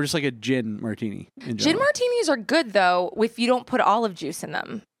 Sorry, we're just like a gin martini. In Gin general. martinis are good though if you don't put olive juice in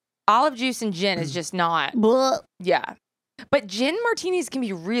them. Olive juice and gin is just not. Yeah. But gin martinis can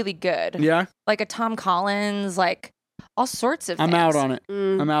be really good. Yeah, Like a Tom Collins, like all sorts of I'm things. out on it.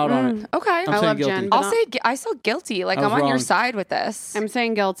 I'm out on it. Okay. I'm I saying love guilty. gin. but I'll not- say I still guilty. Like I I'm was on your wrong. side with this. I'm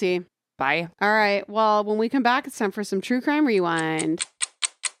saying guilty. Bye. All right. Well, when we come back, it's time for some True Crime Rewind.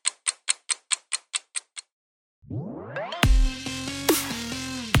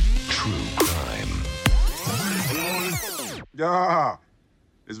 Yeah,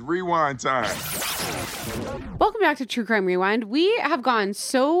 it's rewind time. Welcome back to True Crime Rewind. We have gone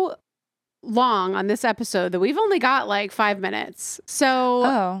so long on this episode that we've only got like 5 minutes. So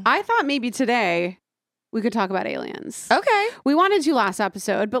Oh. I thought maybe today we could talk about aliens. Okay. We wanted to last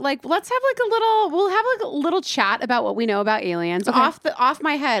episode, but like let's have like we'll have like a little chat about what we know about aliens Okay. off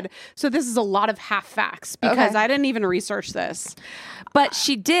my head. So this is a lot of half facts because Okay. I didn't even research this. But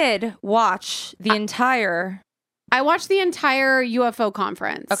she did watch the entire. I watched the entire UFO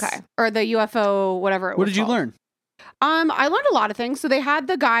conference. Okay. Or the UFO whatever it What was did you called. learn? I learned a lot of things. So they had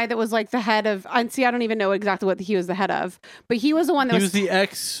the guy that was like the head of, and see, I don't even know exactly what he was the head of, but he was the one that He was the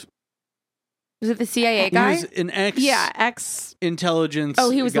ex. Was it the CIA He guy? was an ex. ex. Intelligence. Oh,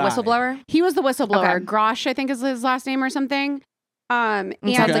 he was guy. the whistleblower. He was the whistleblower. Okay. Grosh, I think is his last name or something. It And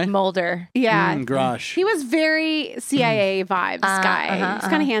sounds Okay. like Mulder. yeah, Grosh. he was very CIA vibes guy. He's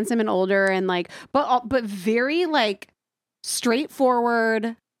kind of handsome and older and like, but very like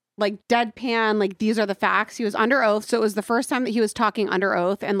straightforward, like deadpan. Like these are the facts. He was under oath, so it was the first time that he was talking under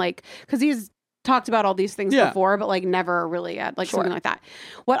oath, and like because he's talked about all these things Yeah. before, but like never really at like Sure. something like that.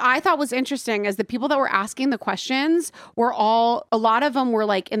 What I thought was interesting is the people that were asking the questions were a lot of them were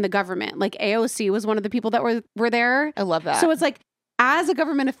like in the government. Like AOC was one of the people that were there. I love that. So it's like, as a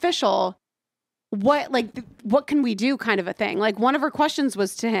government official, what can we do kind of a thing? Like one of her questions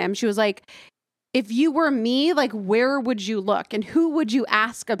was to him. She was like, if you were me, like where would you look and who would you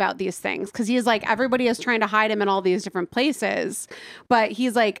ask about these things? Because he's like, everybody is trying to hide him in all these different places. But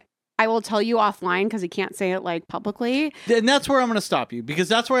he's like, I will tell you offline because he can't say it like publicly. And that's where I'm going to stop you because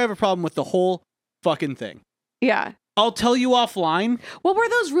that's where I have a problem with the whole fucking thing. Yeah. I'll tell you offline. What were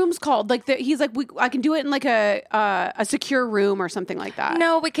those rooms called? Like he's like, I can do it in like a secure room or something like that.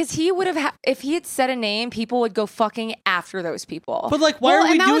 no, because he would have, if he had said a name, people would go fucking after those people. But like, why Well, are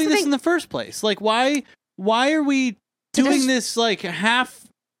we and that was doing the this thing- in the first place? Like, why are we doing this like half?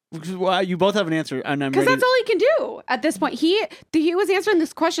 Well, you both have an answer, and I'm Because ready. that's all he can do at this point. He was answering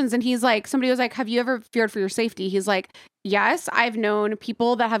these questions, and he's like, somebody was like, "Have you ever feared for your safety?" He's like, "Yes, I've known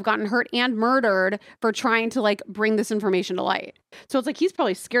people that have gotten hurt and murdered for trying to like bring this information to light." So it's like he's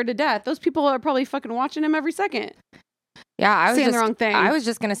probably scared to death. Those people are probably fucking watching him every second. yeah, I was saying the just, wrong thing. I was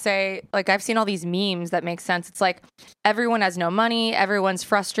just gonna say, like, I've seen all these memes that make sense. It's like everyone has no money, everyone's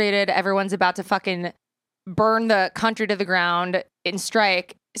frustrated, everyone's about to fucking burn the country to the ground in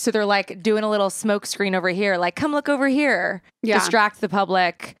strike. So they're like doing a little smoke screen over here, like, come look over here, Yeah. distract the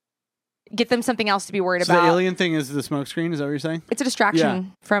public. get them something else to be worried So about. the alien thing is the smoke screen. Is that what you're saying? It's a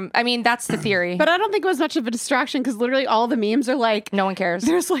distraction from. I mean, that's the theory. But I don't think it was much of a distraction because literally all the memes are like, no one cares.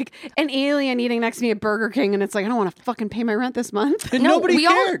 there's like an alien eating next to me at Burger King, and it's like, I don't want to fucking pay my rent this month. And No, nobody we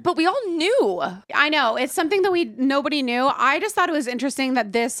all, cared. but we all knew. I know it's something that nobody knew. I just thought it was interesting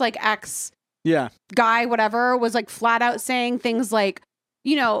that this like ex Yeah. guy, whatever, was like flat out saying things like,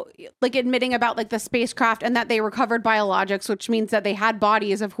 you know, like admitting about like the spacecraft and that they recovered biologics, which means that they had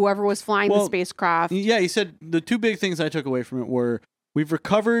bodies of whoever was flying the Well, spacecraft. Yeah, he said the two big things I took away from it were we've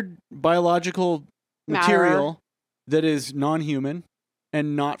recovered biological material that is non-human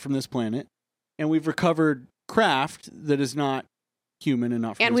and not from this planet, and we've recovered craft that is not human and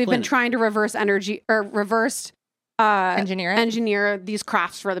not from And this we've been planet. trying to reverse engineer these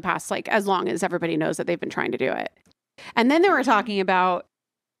crafts for the past, like, as long as everybody knows that they've been trying to do it. And then they were talking about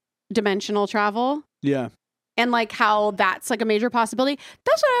dimensional travel Yeah. and like how that's like a major possibility.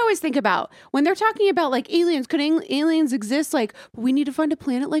 That's what I always think about when they're talking about like aliens. Could aliens exist? Like, we need to find a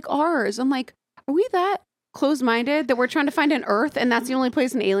planet like ours. I'm like, are we that closed-minded that we're trying to find an Earth and that's the only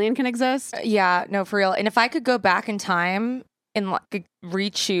place an alien can exist? Yeah, no, for real. And if I could go back in time and like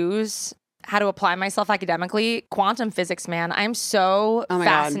re-choose how to apply myself academically, quantum physics, man. I'm so Oh my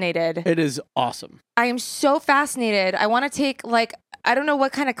God. fascinated. It is awesome. I am so fascinated. I want to take like, I don't know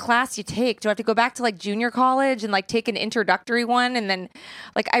what kind of class you take. Do I have to go back to like junior college and like take an introductory one? And then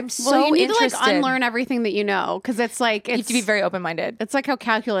like, I'm so you need interested. to like unlearn everything that you know because it's like You have to be very open-minded. It's like how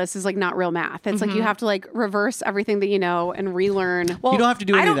calculus is like not real math. It's like you have to like reverse everything that you know and relearn. Well, You don't have to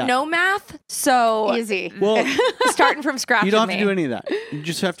do any I of don't that. know math, so Easy. Well, starting from scratch. you don't have with to me. do any of that. You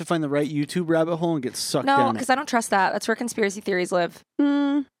just have to find the right YouTube rabbit hole and get sucked No, down. because I don't trust that. That's where conspiracy theories live.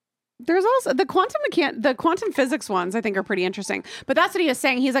 There's also the quantum physics ones I think are pretty interesting. But that's what he was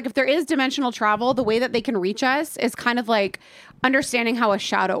saying. He's like, if there is dimensional travel, the way that they can reach us is kind of like understanding how a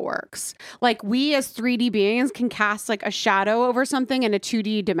shadow works. Like we as 3D beings can cast like a shadow over something in a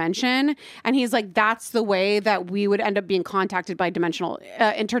 2D dimension. And he's like, that's the way that we would end up being contacted by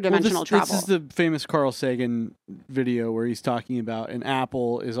interdimensional travel. This is the famous Carl Sagan video where he's talking about an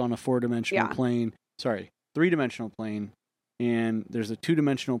apple is on a 4-dimensional Yeah. plane. Sorry, 3-dimensional plane. And there's a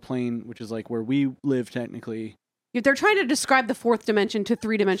 2-dimensional plane, which is like where we live technically. They're trying to describe the fourth dimension to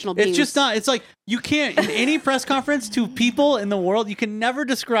 3-dimensional beings. It's just not, it's like you can't, in any press conference to people in the world, you can never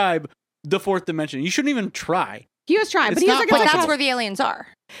describe the 4th dimension. You shouldn't even try. He was trying, It's but he was not like, But possible. that's where the aliens are.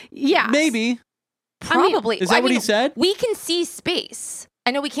 yeah, Maybe. Probably. Is that what he said? We can see space.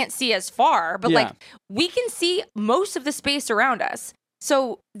 I know we can't see as far, but Yeah. like we can see most of the space around us.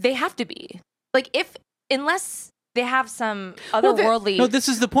 So they have to be. Like unless they have some otherworldly. No, this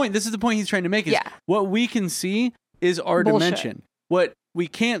is the point. This is the point he's trying to make is Yeah. what we can see is our Bullshit. dimension. What we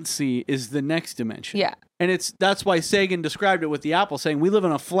can't see is the next dimension. Yeah. And that's why Sagan described it with the apple, saying we live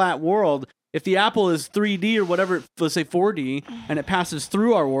in a flat world. If the apple is 3D or whatever, let's say 4D, and it passes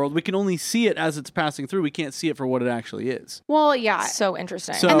through our world, we can only see it as it's passing through. We can't see it for what it actually is. well, yeah. So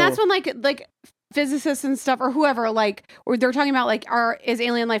interesting. So- And that's when like physicists and stuff or whoever like or they're talking about like is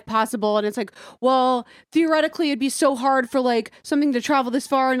alien life possible, and it's like, well, theoretically it'd be so hard for like something to travel this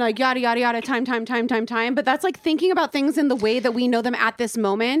far and like yada yada yada time, but that's like thinking about things in the way that we know them at this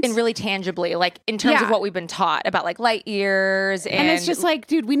moment. and really tangibly, like in terms Yeah. of what we've been taught about like light years and it's just like,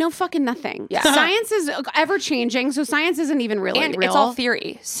 dude, we know fucking nothing. Yeah. Science is ever changing, so science isn't even really and real. it's all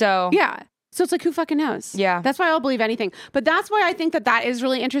theory. So Yeah. So it's like, who fucking knows? Yeah. That's why I'll believe anything. But that's why I think that is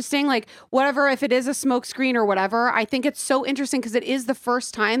really interesting. Like, whatever, if it is a smoke screen or whatever, I think it's so interesting because it is the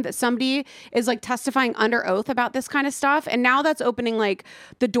first time that somebody is like testifying under oath about this kind of stuff. And now that's opening like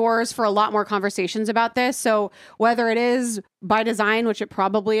the doors for a lot more conversations about this. So whether it is by design, which it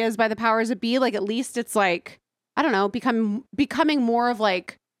probably is by the powers that be, like at least it's like, I don't know, becoming more of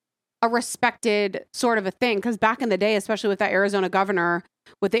like a respected sort of a thing. Because back in the day, especially with that Arizona governor,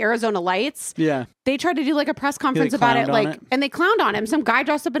 with the Arizona lights, Yeah. they tried to do like a press conference about it, clowned on like, it. and they clowned on him. Some guy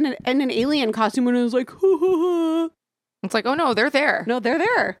dressed up in an alien costume and it was like, hoo, hoo, hoo. it's like, oh no, they're there. No, they're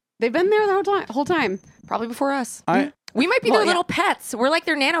there. They've been there the whole time. Probably before us. I We might be Well, their yeah. little pets. We're like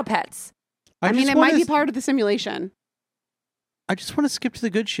their nano pets. I mean, just it might wanna- be part of the simulation. I just want to skip to the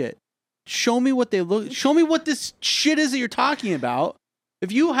good shit. Show me what they look. Show me what this shit is that you're talking about.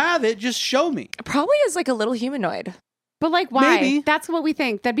 If you have it, just show me. Probably as like a little humanoid. But like, why? Maybe. That's what we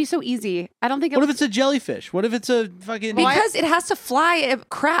think. That'd be so easy. I don't think. What if it's a jellyfish? What if it's a fucking? Because it has to fly a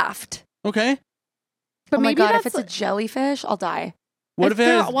craft. Okay. But oh my maybe god, that's if it's a jellyfish, I'll die. What if it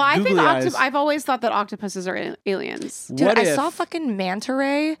has well, I think googly eyes? I've always thought that octopuses are aliens. Dude, What I if- saw fucking manta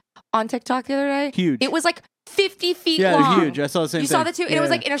ray on TikTok the other day. Huge. It was like 50 feet Yeah, long. they're huge. I saw the same You thing. saw that too? And it was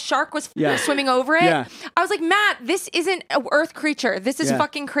like, and a shark was Yeah. swimming over it. Yeah. I was like, Matt, this isn't an earth creature. This is Yeah.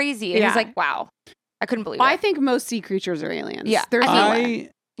 fucking crazy. And Yeah. he's like, wow. I couldn't believe I it. think most sea creatures are aliens. Yeah. There's no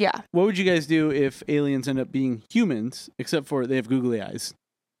way. Yeah. What would you guys do if aliens end up being humans, except for they have googly eyes?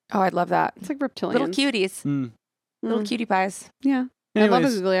 Oh, I'd love that. It's like reptilians. Little cuties. Mm. Little cutie pies. Yeah. I love a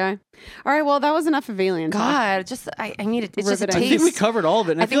Anyways, googly eye. All right, well, that was enough of aliens. God, just I need it. It's just a Riveting. I think we taste. covered all of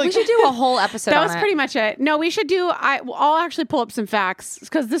it. And I think we should do a whole episode That on was it. pretty much it. No, we should do. I'll actually pull up some facts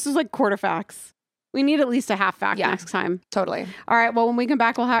because this is like quarter facts. We need at least a half fact Yeah. next time. Totally. All right. Well, when we come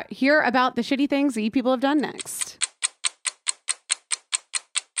back, we'll hear about the shitty things that you people have done next.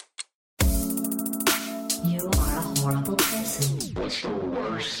 You are a horrible person. What's the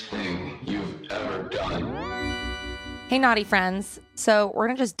worst thing you've ever done? Hey, naughty friends. So we're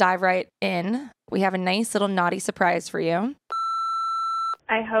going to just dive right in. We have a nice little naughty surprise for you.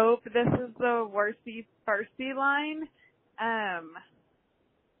 I hope this is the worsty firsty line.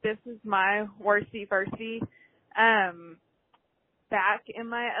 This is my worsty firsty. Back in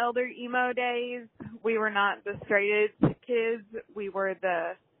my elder emo days, we were not the straight edge kids. We were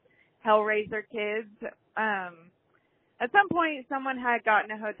the Hellraiser kids. At some point, someone had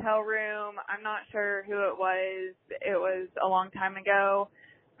gotten a hotel room. I'm not sure who it was. It was a long time ago.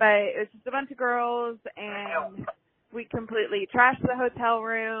 But it was just a bunch of girls, and we completely trashed the hotel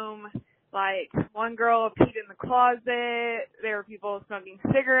room. Like, one girl peed in the closet. There were people smoking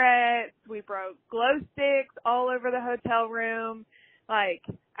cigarettes. We broke glow sticks all over the hotel room. Like,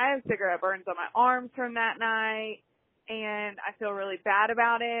 I have cigarette burns on my arms from that night. And I feel really bad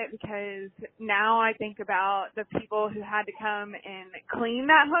about it because now I think about the people who had to come and clean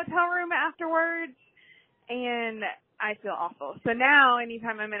that hotel room afterwards, and I feel awful. So now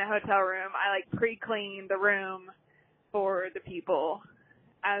anytime I'm in a hotel room, I like pre-clean the room for the people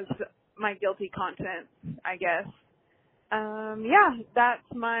as my guilty conscience, I guess. Yeah, that's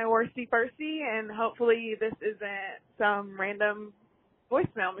my worsty firsty, and hopefully this isn't some random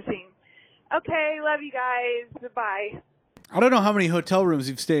voicemail machine. Okay, love you guys. Bye. I don't know how many hotel rooms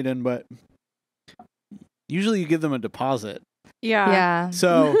you've stayed in, but usually you give them a deposit. Yeah.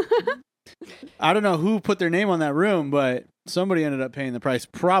 So I don't know who put their name on that room, but somebody ended up paying the price,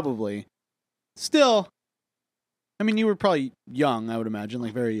 probably. Still, I mean, you were probably young, I would imagine,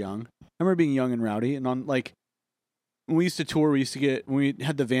 like very young. I remember being young and rowdy, and on like when we used to tour, when we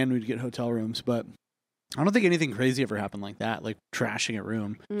had the van, we'd get hotel rooms, but I don't think anything crazy ever happened like that, like trashing a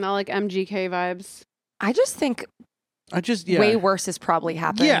room. Not like MGK vibes. I just think way worse has probably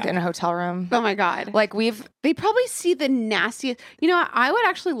happened in a hotel room. Oh my God. Like they probably see the nastiest. You know, I would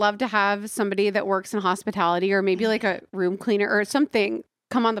actually love to have somebody that works in hospitality or maybe like a room cleaner or something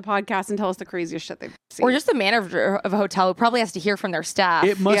come on the podcast and tell us the craziest shit they've seen. Or just the manager of a hotel who probably has to hear from their staff.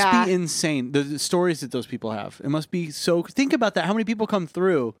 It must be insane, the stories that those people have. It must be so. Think about that. How many people come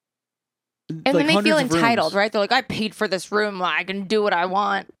through? And then they feel entitled, right? They're like, I paid for this room. I can do what I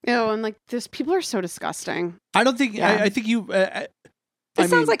want. Oh, and like this, people are so disgusting. I don't think. I think you. It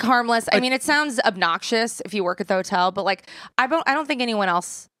sounds like harmless. I mean, it sounds obnoxious if you work at the hotel, but like, I don't think anyone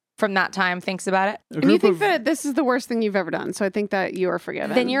else from that time thinks about it. And you think that this is the worst thing you've ever done, so I think that you are forgiven.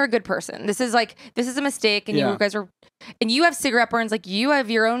 Then you're a good person. This is a mistake, and you guys are, and you have cigarette burns. Like you have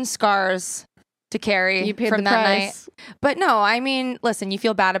your own scars to carry You paid from the that price. night. But no, I mean, listen, you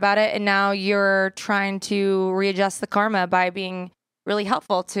feel bad about it, and now you're trying to readjust the karma by being really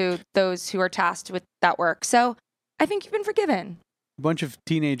helpful to those who are tasked with that work. So I think you've been forgiven. A bunch of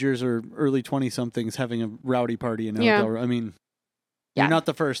teenagers or early 20-somethings having a rowdy party in a Yeah. hotel room. I mean, Yeah. you're not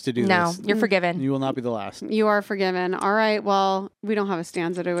the first to do No, this. you're forgiven. You will not be the last. You are forgiven. All right. Well, we don't have a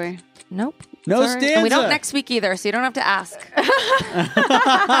stanza, do we? Nope. No It's all right. stanza. And we don't next week either, so you don't have to ask.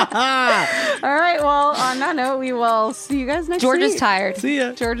 All right. Well, on that note, we will see you guys next George week. is tired. See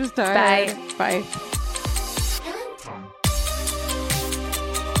ya. George is tired. Bye. Bye.